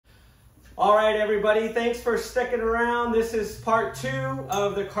All right, everybody, thanks for sticking around. This is part 2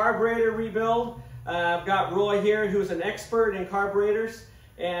 of the carburetor rebuild. I've got Roy here, who's an expert in carburetors.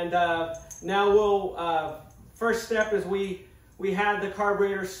 And now we'll, first step is we had the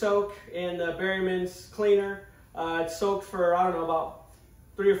carburetor soak in the Berryman's cleaner. It soaked for, I don't know, about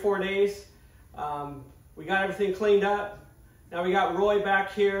 3 or 4 days. We got everything cleaned up. Now we got Roy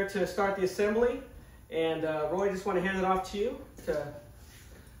back here to start the assembly. And Roy, just want to hand it off to you.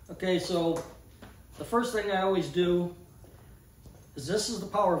 Okay, so the first thing I always do is this is the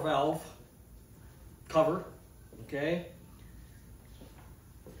power valve cover, okay?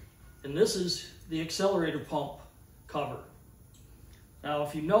 And this is the accelerator pump cover. Now,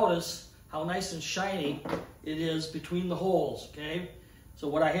 if you notice how nice and shiny it is between the holes, okay? So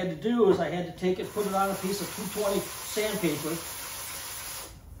what I had to do is I had to take it, put it on a piece of 220 sandpaper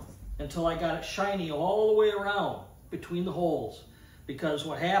until I got it shiny all the way around between the holes. Because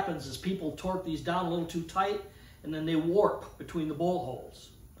what happens is people torque these down a little too tight and then they warp between the bolt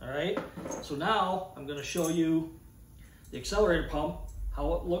holes, all right? So now I'm gonna show you the accelerator pump,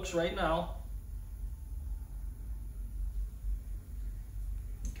 how it looks right now.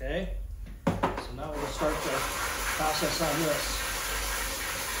 Okay, so now we'll start the process on this.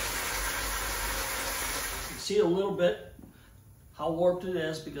 You can see a little bit how warped it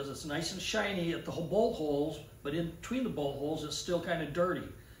is because it's nice and shiny at the whole bolt holes, but in between the bolt holes it's still kind of dirty,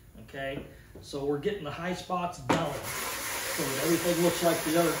 okay? So we're getting the high spots down so that everything looks like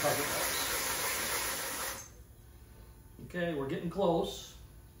the other cover does. Okay, we're getting close.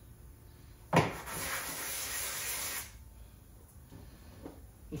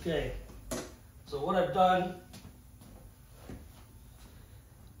 Okay, so what I've done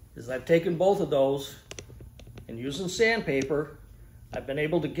is I've taken both of those and using sandpaper, I've been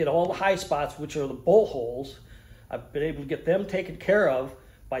able to get all the high spots, which are the bolt holes. I've been able to get them taken care of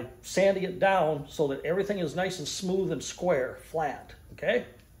by sanding it down so that everything is nice and smooth and square, flat, okay?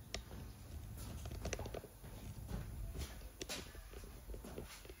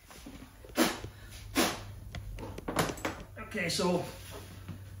 Okay, so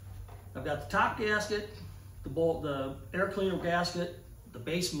I've got the top gasket, the air cleaner gasket, the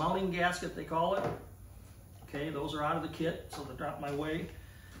base mounting gasket, they call it. Okay, those are out of the kit, so they're out of my way.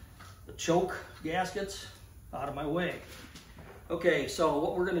 The choke gaskets, out of my way. Okay, so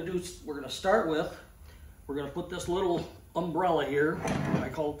what we're gonna do is we're gonna start with, we're gonna put this little umbrella here, I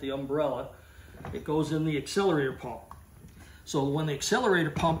call it the umbrella. It goes in the accelerator pump. So when the accelerator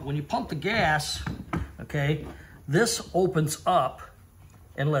pump, when you pump the gas, okay, this opens up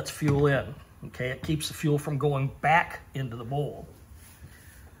and lets fuel in, okay? It keeps the fuel from going back into the bowl.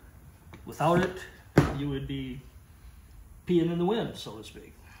 Without it, you would be peeing in the wind, so to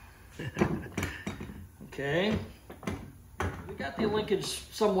speak. Okay, we got the linkage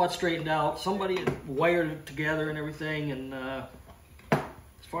somewhat straightened out. Somebody had wired it together and everything, and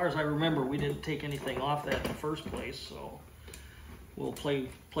as far as I remember, we didn't take anything off that in the first place, so we'll play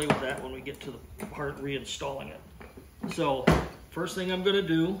with that when we get to the part reinstalling it. So, first thing I'm gonna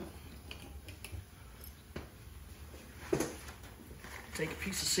do, take a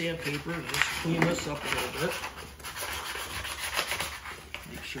piece of sandpaper and just clean this up a little bit.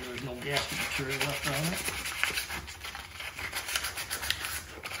 Make sure there's no gasket material left on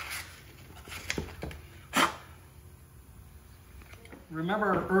it.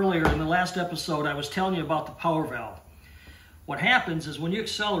 Remember earlier in the last episode I was telling you about the power valve. What happens is when you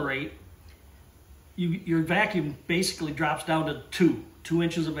accelerate, your vacuum basically drops down to 2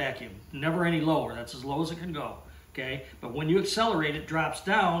 inches of vacuum. Never any lower, that's as low as it can go. Okay, but when you accelerate, it drops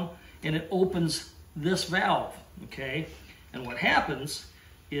down and it opens this valve, okay? And what happens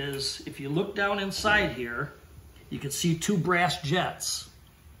is if you look down inside here, you can see 2 brass jets,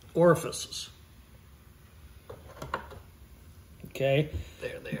 orifices. Okay?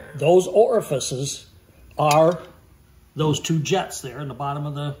 There. Those orifices are those 2 jets there in the bottom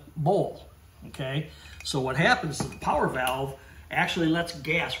of the bowl, okay? So what happens is the power valve actually lets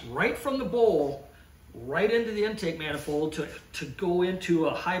gas right from the bowl right into the intake manifold to go into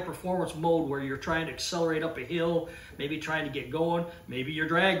a high performance mode where you're trying to accelerate up a hill, maybe trying to get going, maybe you're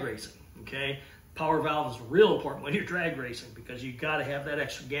drag racing, okay? Power valve is real important when you're drag racing because you gotta have that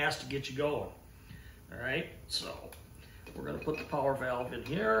extra gas to get you going, all right? So we're gonna put the power valve in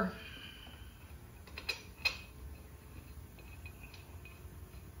here.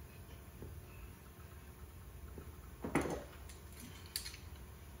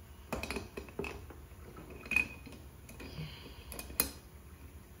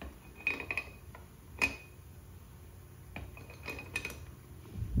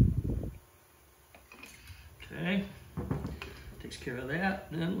 care of that.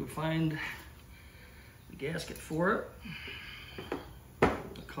 Then we find the gasket for it,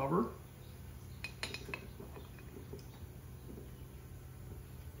 the cover.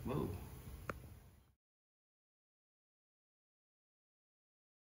 Whoa.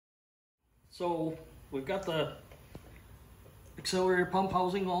 So we've got the accelerator pump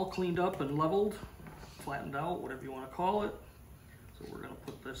housing all cleaned up and leveled, flattened out, whatever you want to call it. So we're going to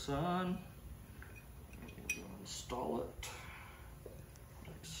put this on, and we're going to install it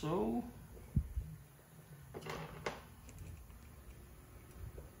like so.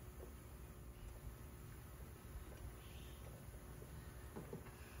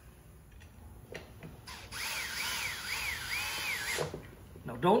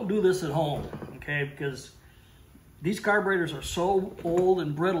 Now don't do this at home, okay, because these carburetors are so old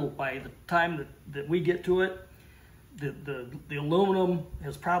and brittle by the time that we get to it. The aluminum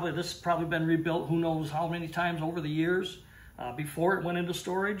has probably been rebuilt who knows how many times over the years before it went into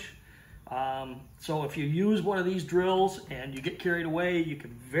storage. So if you use one of these drills and you get carried away, you can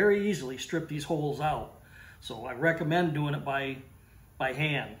very easily strip these holes out. So I recommend doing it by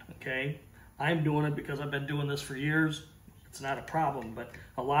hand, okay? I'm doing it because I've been doing this for years. It's not a problem, but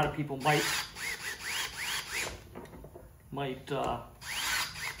a lot of people might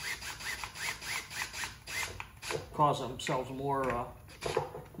cause themselves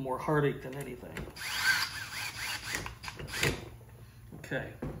more heartache than anything.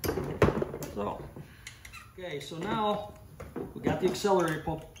 Okay, so now we got the accelerator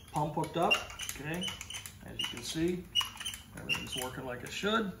pump hooked up. Okay, as you can see, everything's working like it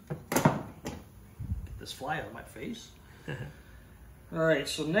should. Get this fly out of my face. All right,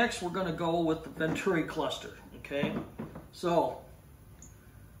 so next we're going to go with the Venturi cluster. Okay, so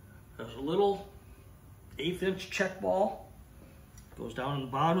there's a little 1/8 inch check ball, goes down in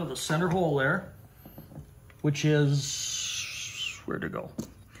the bottom of the center hole there, which is, where'd it go?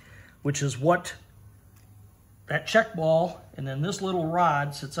 Which is what that check ball, and then this little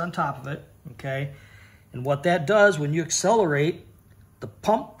rod sits on top of it, okay? And what that does when you accelerate, the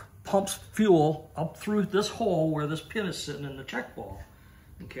pumps fuel up through this hole where this pin is sitting in the check ball,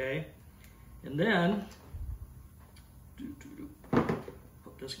 okay? And then,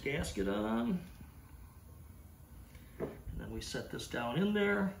 put this gasket on, and then we set this down in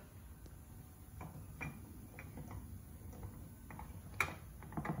there.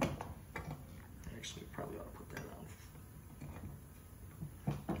 Actually, probably ought to put that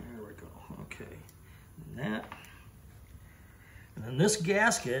on. There we go, okay. And then this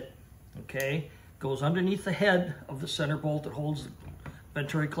gasket, okay, goes underneath the head of the center bolt that holds the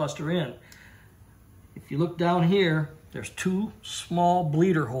Venturi cluster in. If you look down here, there's 2 small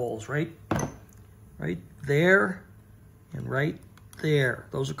bleeder holes, right there and right there.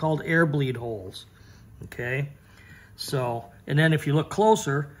 Those are called air bleed holes, okay? So, and then if you look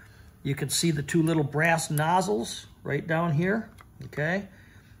closer, you can see the 2 little brass nozzles right down here, okay?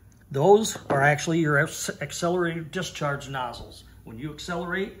 Those are actually your accelerator discharge nozzles. When you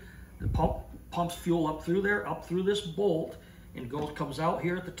accelerate, the pumps fuel up through there, up through this bolt, and comes out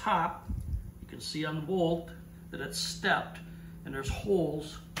here at the top. You can see on the bolt that it's stepped, and there's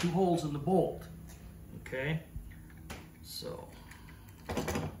holes, 2 holes in the bolt, okay? So,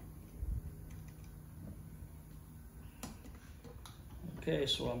 okay,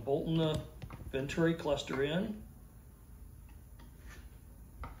 so I'm bolting the Venturi cluster in.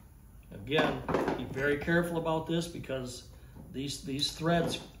 Again, be very careful about this because these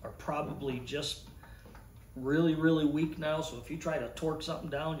threads are probably just really, really weak now. So if you try to torque something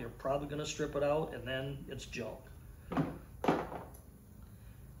down, you're probably going to strip it out and then it's junk.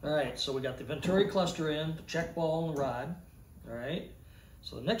 All right, so we got the Venturi cluster in, the check ball and the rod. All right,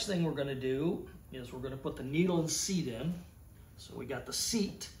 so the next thing we're going to do is we're going to put the needle and seat in. So we got the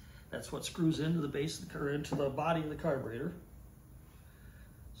seat. That's what screws into the base or into the body of the carburetor.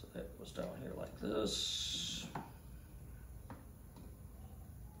 So that goes down here like this.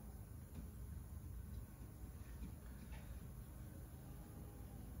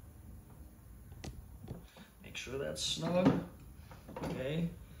 Make sure that's snug. Okay.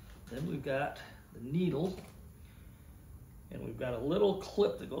 Then we've got the needle. And we've got a little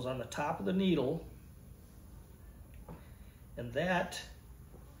clip that goes on the top of the needle. And that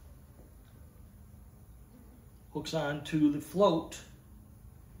hooks on to the float.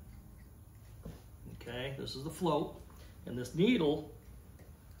 Okay, this is the float, and this needle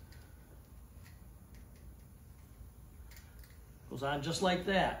goes on just like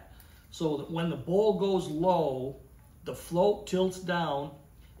that. So that when the bowl goes low, the float tilts down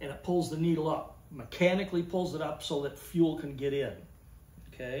and it pulls the needle up, mechanically pulls it up so that fuel can get in.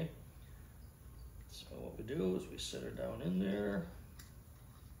 Okay, So what we do is we set her down in there,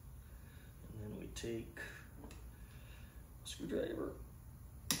 and then we take a screwdriver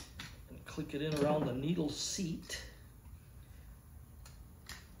and click it in around the needle seat.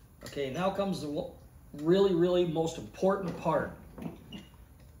 Okay, now comes the really most important part.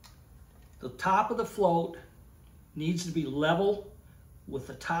 The top of the float needs to be level with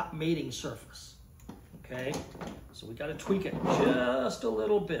the top mating surface. Okay, so we got to tweak it just a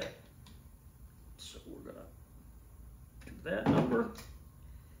little bit. So we're gonna do that number,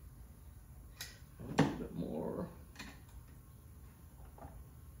 a little bit more.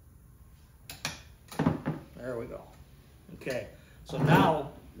 There we go. Okay, so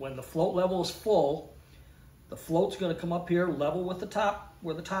now when the float level is full, the float's going to come up here level with the top,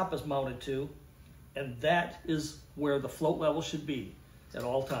 where the top is mounted to, and that is where the float level should be at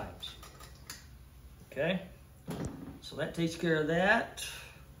all times. Okay, so that takes care of that.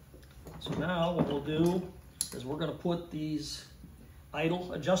 So now what we'll do is we're going to put these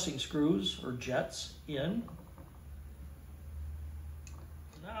idle adjusting screws or jets in.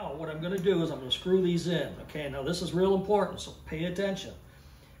 Now what I'm going to do is I'm going to screw these in. Okay, now this is real important, so pay attention.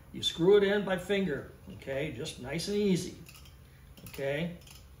 You screw it in by finger, okay, just nice and easy, okay.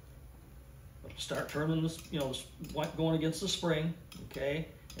 Start turning this, this going against the spring, okay.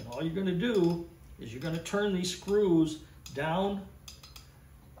 And all you're going to do is you're going to turn these screws down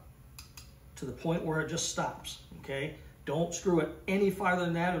to the point where it just stops, okay. Don't screw it any farther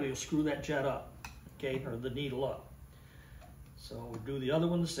than that, or you'll screw that jet up, okay, or the needle up. So we'll do the other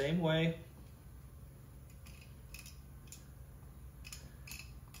one the same way.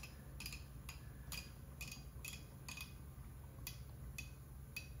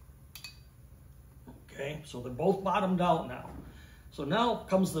 Okay, so they're both bottomed out now. So now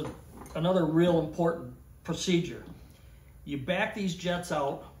comes another real important procedure. You back these jets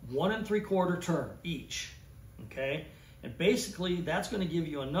out 1 3/4 turn each, okay? And basically that's going to give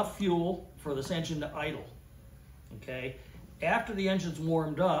you enough fuel for this engine to idle, okay? After the engine's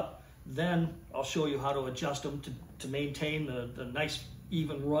warmed up, then I'll show you how to adjust them to maintain the nice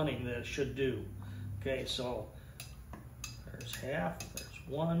even running that it should do. Okay, so there's half, there's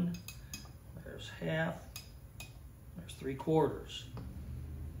 1, there's half, there's 3/4.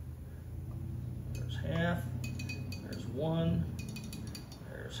 There's half, there's 1,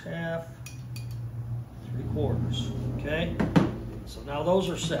 there's half, 3/4. Okay, so now those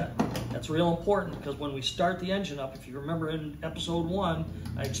are set. That's real important because when we start the engine up, if you remember in episode 1,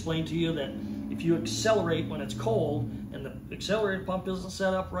 I explained to you that if you accelerate when it's cold and the accelerator pump isn't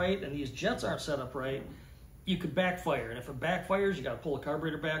set up right and these jets aren't set up right, you could backfire. And if it backfires, you got to pull the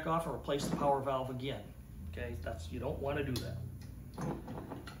carburetor back off and replace the power valve again. Okay, you don't want to do that.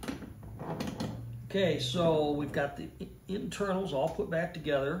 Okay, so we've got the internals all put back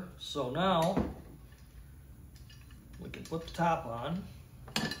together. So now we can put the top on.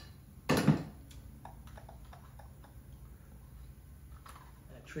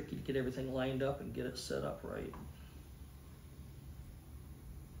 Tricky to get everything lined up and get it set up right.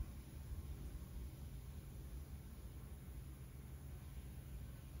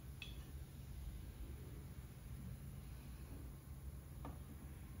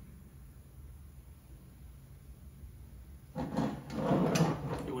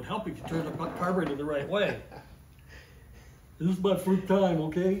 It would help if you turn the carburetor the right way. This is my first time,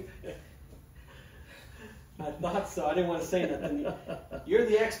 okay? I thought so. I didn't want to say nothing. You're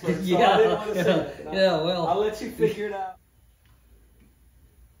the expert, so Yeah, I didn't want to say nothing. Yeah, well. I'll let you figure it out.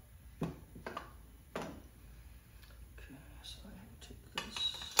 Okay, so I have to take this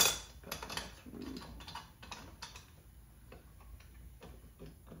back through.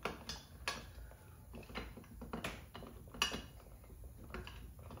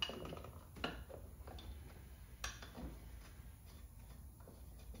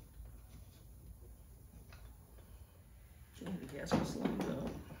 Okay, the gasket's lined up.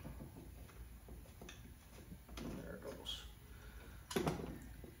 There it goes.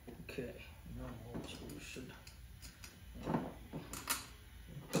 Okay, now we should.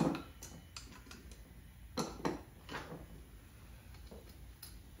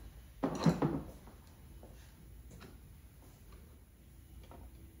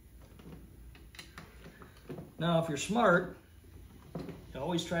 Now, if you're smart, you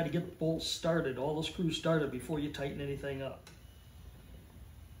always try to get the bolts started, all the screws started before you tighten anything up.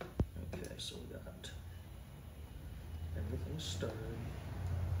 Okay, so we got everything started.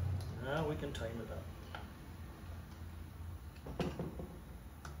 Now we can tighten it up.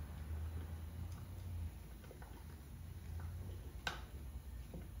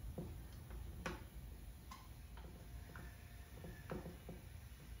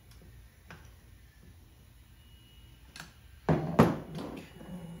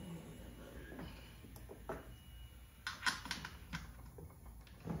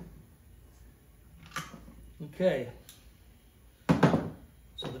 Okay.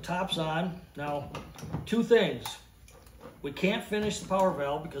 So the top's on. Now, two things. We can't finish the power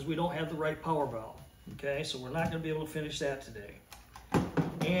valve because we don't have the right power valve. Okay, so we're not going to be able to finish that today.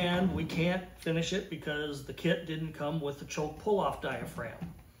 And we can't finish it because the kit didn't come with the choke pull-off diaphragm.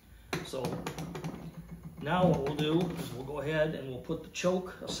 So now what we'll do is we'll go ahead and we'll put the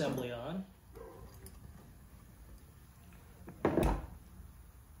choke assembly on.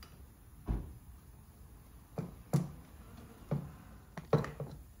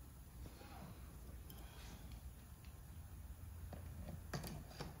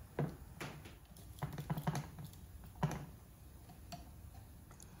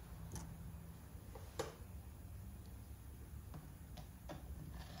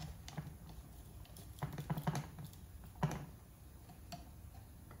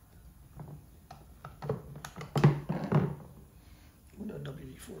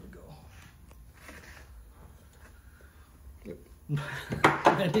 WD-4 to go.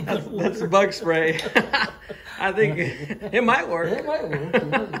 That's a bug spray. I think it might work. It might work.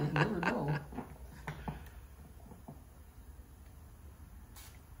 You never know.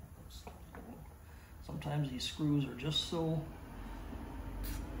 Sometimes these screws are just so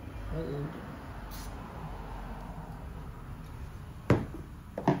old.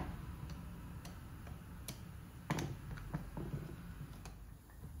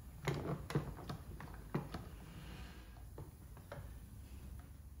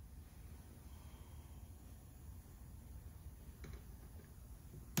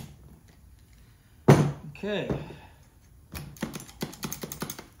 Okay.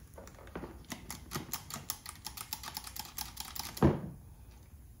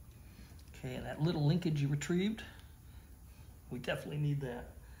 Okay, and that little linkage you retrieved, we definitely need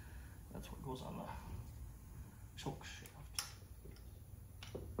that. That's what goes on the choke shaft.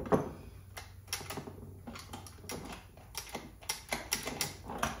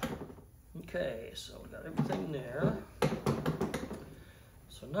 Okay, so we got everything there.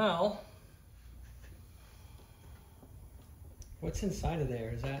 So now, what's inside of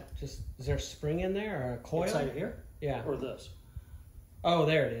there? Is that just, is there a spring in there or a coil? inside of here? Yeah. Or this? Oh,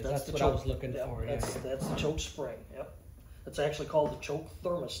 there it is. That's the what choke. I was looking Yep, for. That's the choke spring. Yep. It's actually called the choke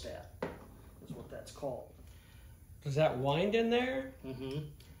thermostat. Is what that's called. Does that wind in there? Mm-hmm.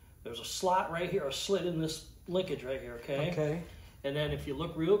 There's a slot right here, a slit in this linkage right here. Okay. Okay. And then if you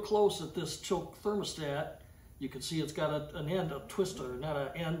look real close at this choke thermostat, you can see it's got an end, a twister, not an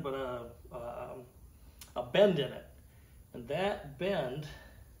end, but a bend in it. And that bend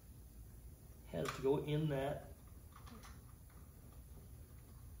has to go in that.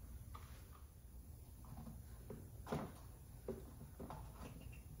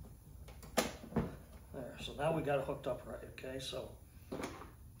 There, so now we got it hooked up right, okay? So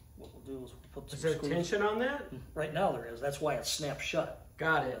what we'll do is we'll put some Is there screws. tension on that? Right now there is, that's why it snaps shut.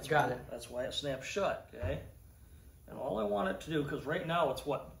 Got it, got it. That's why it snaps shut, okay? And all I want it to do, because right now it's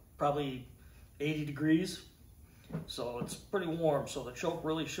what, probably 80 degrees? So it's pretty warm, so the choke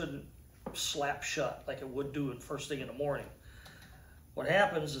really shouldn't slap shut like it would do first thing in the morning. What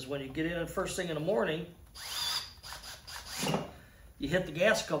happens is when you get in first thing in the morning, you hit the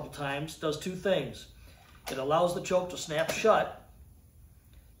gas a couple times, does two things. It allows the choke to snap shut,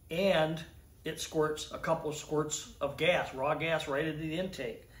 and it squirts a couple of squirts of gas, raw gas, right into the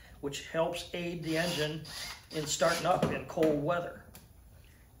intake, which helps aid the engine in starting up in cold weather.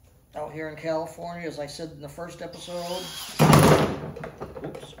 Out here in California, as I said in the first episode,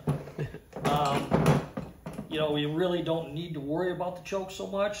 oops, you know, we really don't need to worry about the choke so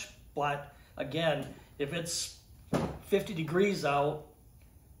much, but again, if it's 50 degrees out,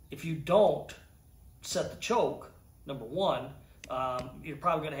 if you don't set the choke, number one, you're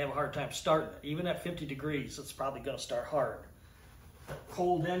probably going to have a hard time starting it. Even at 50 degrees, it's probably going to start hard. A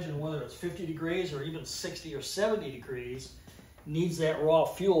cold engine, whether it's 50 degrees or even 60 or 70 degrees, needs that raw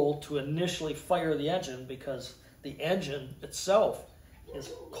fuel to initially fire the engine because the engine itself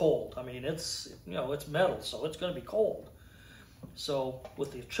is cold. I mean, it's, you know, it's metal, so it's going to be cold. So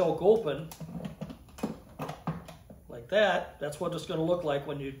with the choke open like that, that's what it's going to look like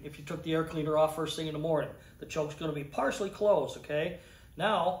when if you took the air cleaner off first thing in the morning. The choke's going to be partially closed, okay?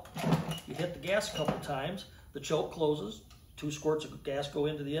 Now, you hit the gas a couple times, the choke closes, 2 squirts of gas go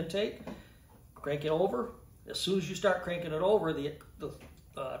into the intake, crank it over. As soon as you start cranking it over, the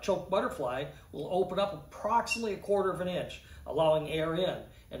choke butterfly will open up approximately 1/4 of an inch, allowing air in.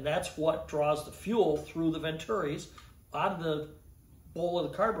 And that's what draws the fuel through the venturis out of the bowl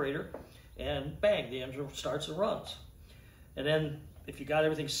of the carburetor, and bang, the engine starts and runs. And then if you got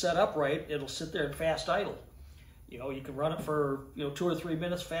everything set up right, it'll sit there in fast idle. You know, you can run it for 2 or 3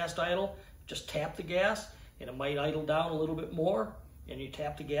 minutes fast idle, just tap the gas, and it might idle down a little bit more, and you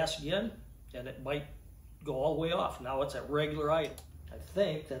tap the gas again, and it might go all the way off. Now it's at regular idle. I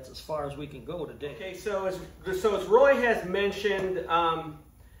think that's as far as we can go today. Okay, so as Roy has mentioned,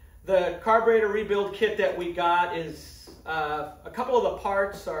 the carburetor rebuild kit that we got is, a couple of the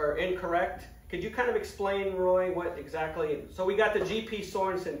parts are incorrect. Could you kind of explain, Roy, what exactly? So we got the GP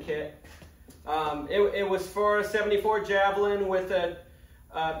Sorensen kit. It was for a 74 Javelin with a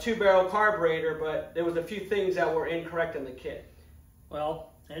 2-barrel carburetor, but there was a few things that were incorrect in the kit.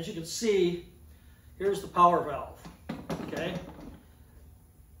 Well, as you can see, here's the power valve. Okay.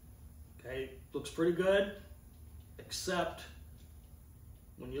 Okay, looks pretty good, except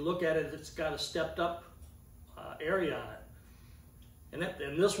when you look at it, it's got a stepped up area on it.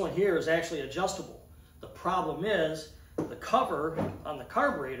 And this one here is actually adjustable. The problem is the cover on the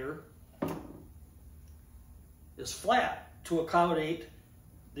carburetor is flat to accommodate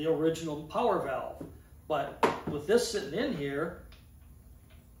the original power valve. But with this sitting in here,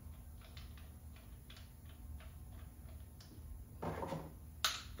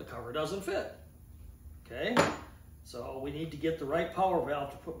 the cover doesn't fit. Okay, so we need to get the right power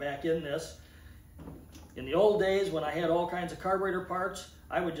valve to put back in this. In the old days, when I had all kinds of carburetor parts,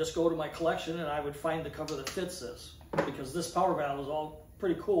 I would just go to my collection and I would find the cover that fits this, because this power valve is all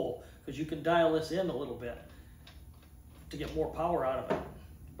pretty cool, because you can dial this in a little bit to get more power out of it.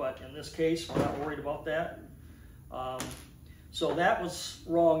 But in this case, we're not worried about that. So that was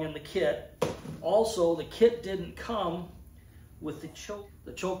wrong in the kit. Also, the kit didn't come with the choke.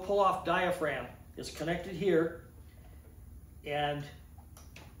 The choke pull-off diaphragm is connected here, and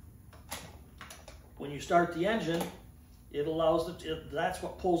when you start the engine, it allows that's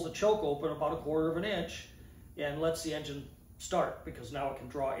what pulls the choke open about 1/4 of an inch and lets the engine start, because now it can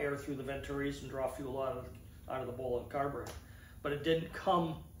draw air through the venturis and draw fuel out of the bowl of the carburetor. But it didn't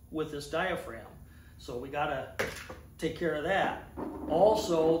come with this diaphragm, so we gotta take care of that.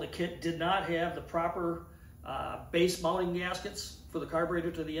 Also, the kit did not have the proper base mounting gaskets for the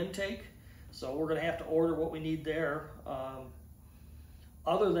carburetor to the intake, so we're gonna have to order what we need there.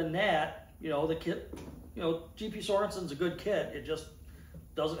 Other than that, the kit, GP Sorensen's a good kit. It just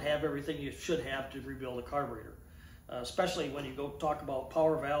doesn't have everything you should have to rebuild a carburetor, especially when you go talk about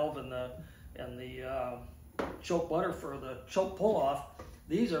power valve and the choke butter for the choke pull-off.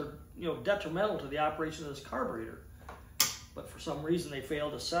 These are detrimental to the operation of this carburetor. But for some reason they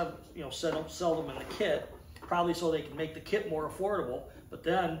failed to sell them in the kit, probably so they can make the kit more affordable. But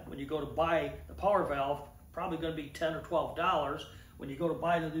then when you go to buy the power valve, probably going to be $10 or $12. When you go to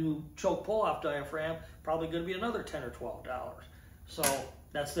buy the new choke pull-off diaphragm, probably going to be another $10 or $12. So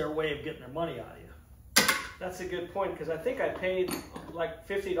that's their way of getting their money out of you. That's a good point, because I think I paid like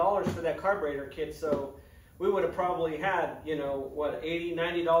 $50 for that carburetor kit, so we would have probably had, what, $80,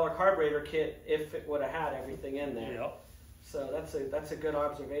 $90 carburetor kit if it would have had everything in there. Yep. So that's a good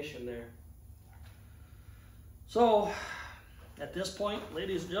observation there. So at this point,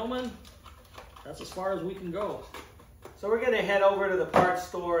 ladies and gentlemen, that's as far as we can go. So we're going to head over to the parts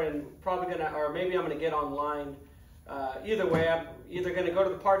store and or maybe I'm going to get online. Either way, I'm either going to go to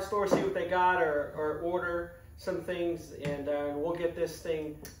the parts store, see what they got, or order some things, and we'll get this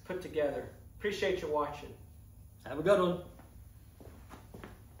thing put together. Appreciate you watching. Have a good one.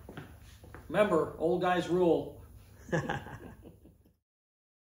 Remember, old guys rule.